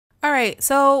All right,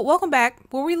 so welcome back.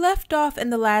 Where we left off in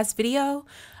the last video,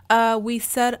 we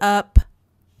set up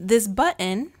this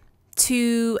button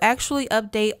to actually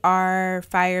update our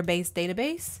Firebase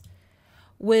database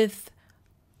with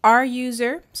our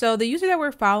user. So the user that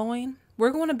we're following,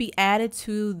 we're going to be added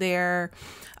to their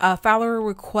follower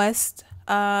request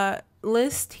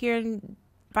list here in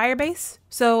Firebase.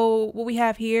 So what we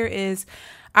have here is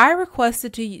I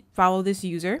requested to follow this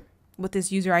user with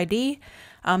this user ID.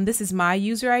 This is my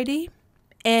user ID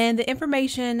and the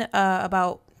information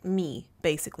about me,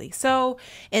 basically. So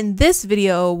in this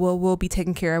video, we'll be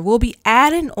taken care of. We'll be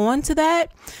adding on to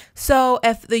that. So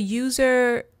if the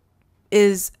user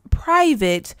is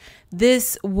private,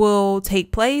 this will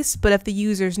take place. But if the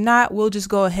user's not, we'll just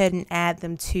go ahead and add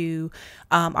them to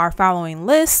our following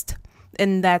list.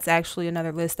 And that's actually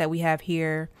another list that we have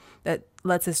here that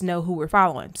lets us know who we're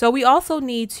following. So we also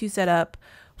need to set up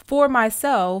for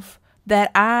myself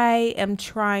that I am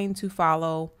trying to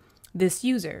follow this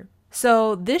user.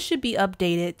 So this should be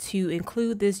updated to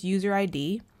include this user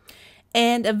ID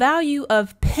and a value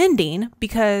of pending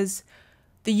because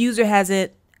the user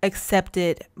hasn't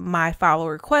accepted my follow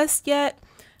request yet.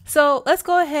 So let's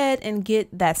go ahead and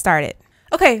get that started.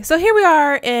 Okay, so here we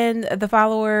are in the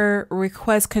follower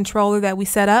request controller that we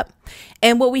set up.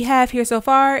 And what we have here so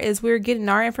far is we're getting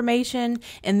our information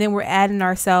and then we're adding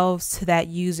ourselves to that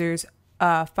user's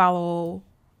follow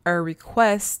or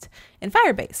request in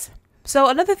Firebase. So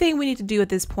another thing we need to do at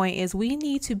this point is we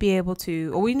need to be able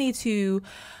to, or we need to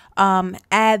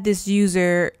add this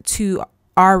user to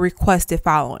our requested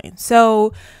following.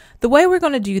 So the way we're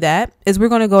going to do that is we're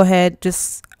going to go ahead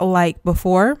just like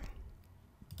before.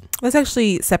 Let's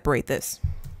actually separate this.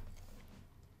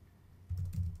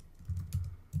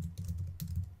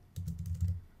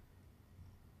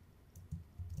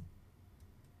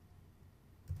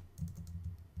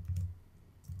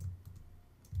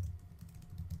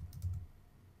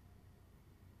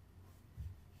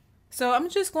 So I'm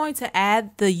just going to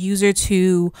add the user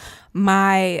to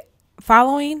my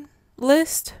following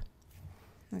list.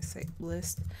 Let's say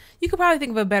list. You could probably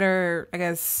think of a better, I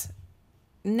guess,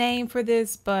 name for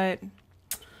this, but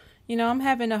you know, I'm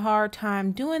having a hard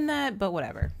time doing that, but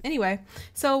whatever. Anyway,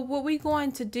 so what we're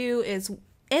going to do is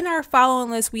in our following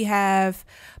list, we have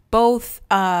both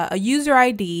a user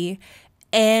ID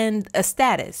and a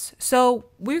status. So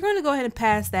we're going to go ahead and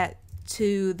pass that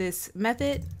to this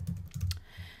method.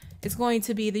 It's going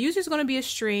to be, the user is going to be a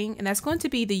string, and that's going to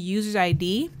be the user's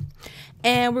ID.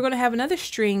 And we're going to have another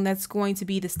string that's going to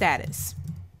be the status.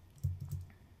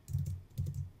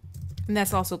 And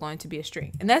that's also going to be a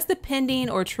string. And that's the pending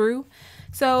or true.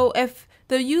 So if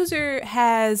the user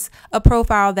has a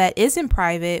profile that isn't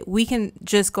private, we can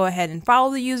just go ahead and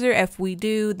follow the user. If we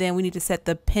do, then we need to set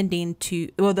the pending to,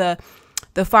 well, the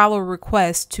follow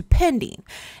request to pending.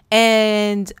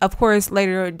 And of course,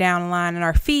 later down the line in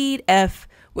our feed,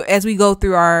 as we go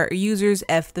through our users,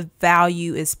 if the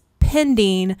value is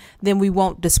pending, then we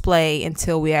won't display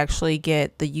until we actually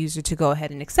get the user to go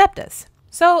ahead and accept us.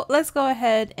 So let's go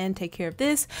ahead and take care of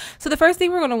this. So the first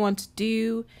thing we're going to want to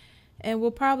do, and we'll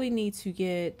probably need to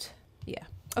get,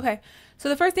 okay. So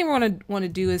the first thing we're going to want to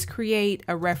do is create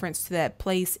a reference to that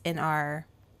place in our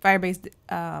Firebase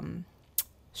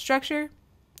structure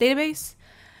database.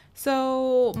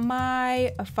 So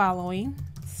my following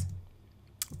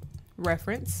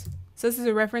reference. So this is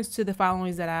a reference to the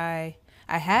followings that I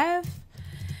have,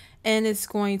 and it's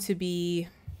going to be,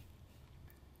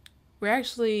 we're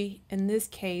actually, in this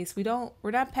case, we're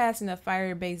not passing a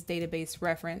Firebase database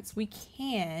reference. We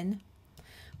can,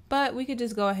 but we could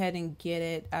just go ahead and get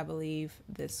it, I believe,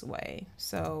 this way.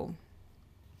 So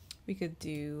we could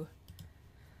do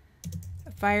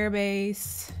a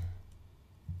Firebase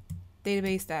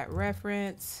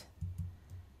database.reference.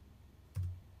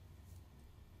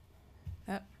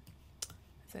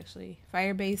 It's actually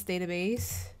Firebase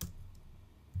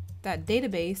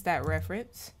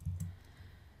database.reference.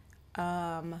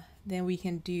 Then we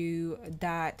can do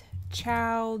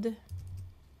 .child.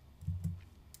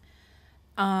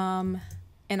 And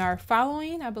our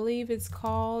following, I believe it's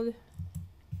called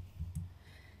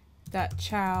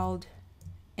 .child,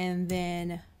 and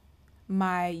then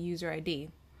my user ID.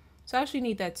 So I actually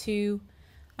need that too.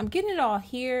 I'm getting it all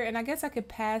here, and I guess I could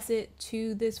pass it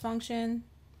to this function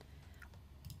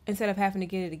instead of having to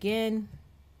get it again.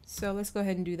 So let's go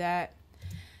ahead and do that.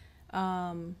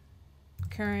 Current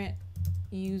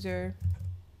user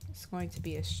is going to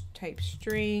be a type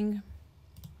string,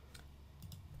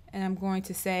 and I'm going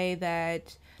to say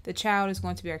that the child is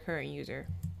going to be our current user.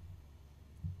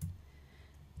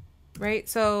 Right,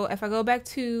 so if I go back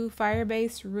to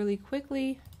Firebase really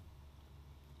quickly,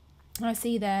 I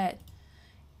see that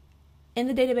In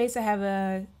the database, I have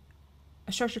a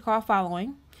structure called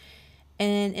following.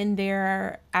 And in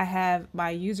there, I have my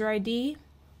user ID,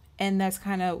 and that's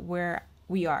kind of where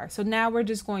we are. So now we're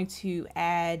just going to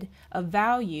add a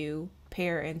value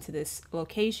pair into this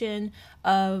location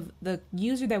of the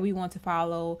user that we want to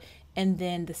follow, and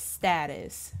then the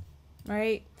status,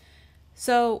 right?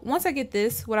 So once I get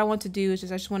this, what I want to do is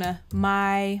I just want to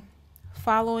my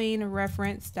following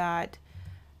reference dot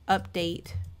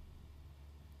update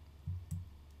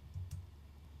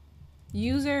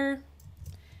user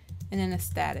and then a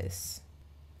status.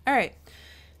 All right,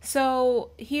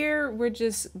 so here we're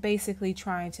just basically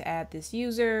trying to add this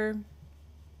user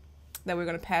that we're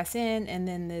going to pass in, and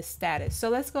then this status. So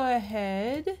let's go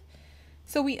ahead.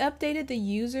 So we updated the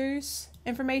user's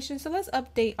information, so let's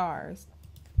update ours.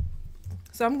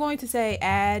 So I'm going to say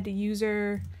add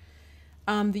user.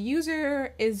 The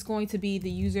user is going to be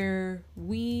the user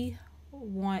we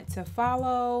want to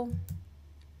follow.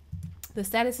 The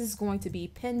status is going to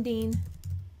be pending.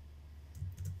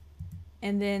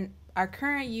 And then our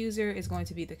current user is going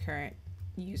to be the current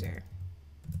user.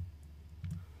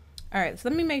 All right, so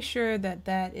let me make sure that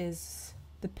that is,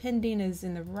 the pending is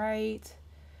in the right.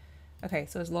 Okay,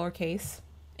 so it's lowercase.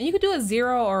 And you could do a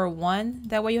 0 or a 1.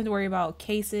 That way you don't have to worry about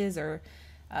cases or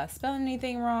spelling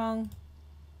anything wrong.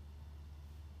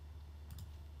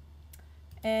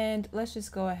 And let's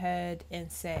just go ahead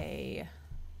and say,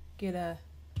 get a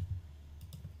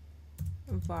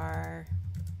var.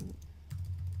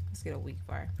 Let's get a weak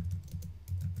var.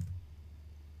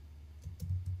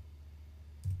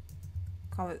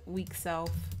 Call it weak self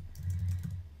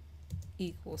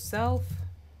equals self.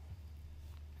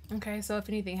 Okay, so if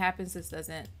anything happens, this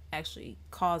doesn't actually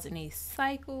cause any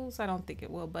cycles. I don't think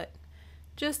it will, but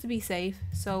just to be safe.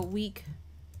 So weak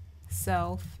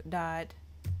self dot,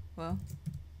 well,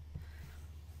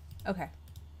 okay.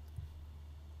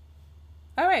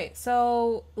 All right,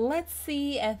 so let's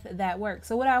see if that works.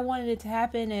 So what I wanted it to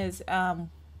happen is when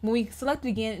we select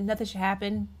again, nothing should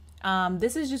happen.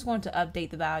 This is just going to update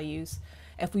the values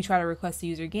if we try to request the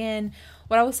user again.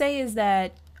 What I would say is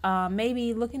that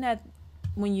maybe looking at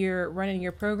when you're running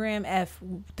your program, if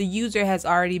the user has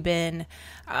already been,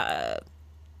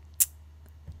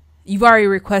 you've already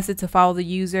requested to follow the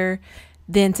user,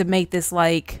 then to make this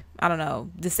like, I don't know,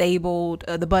 disabled,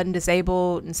 the button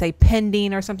disabled, and say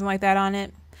pending or something like that on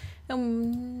it. I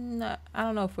don't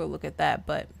know if we'll look at that,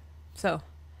 but so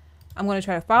I'm going to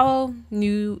try to follow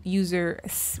new user,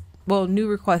 well, new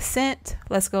request sent.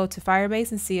 Let's go to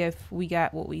Firebase and see if we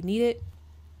got what we needed.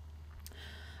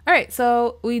 All right,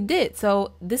 so we did.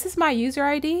 So this is my user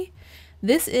ID.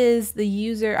 This is the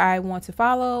user I want to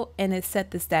follow, and it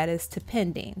set the status to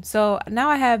pending. So now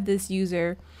I have this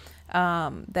user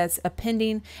that's a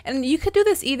pending, and you could do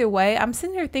this either way. I'm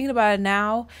sitting here thinking about it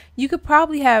now. You could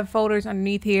probably have folders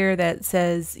underneath here that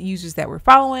says users that we're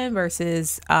following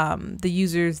versus the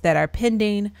users that are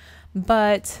pending,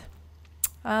 but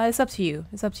it's up to you.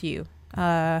 It's up to you.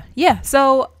 Yeah,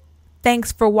 so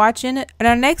thanks for watching. In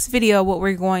our next video, what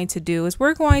we're going to do is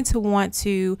we're going to want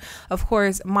to, of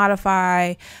course,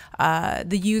 modify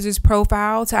the user's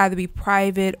profile to either be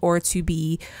private or to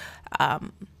be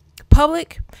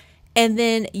public, and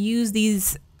then use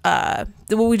these what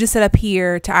we just set up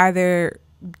here to either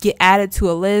get added to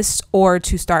a list or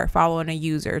to start following a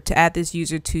user, to add this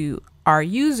user to our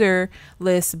user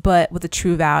list, but with a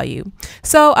true value.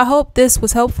 So I hope this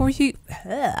was helpful for you.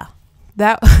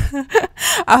 I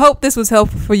hope this was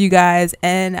helpful for you guys,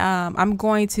 and I'm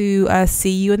going to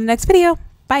see you in the next video.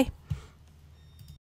 Bye.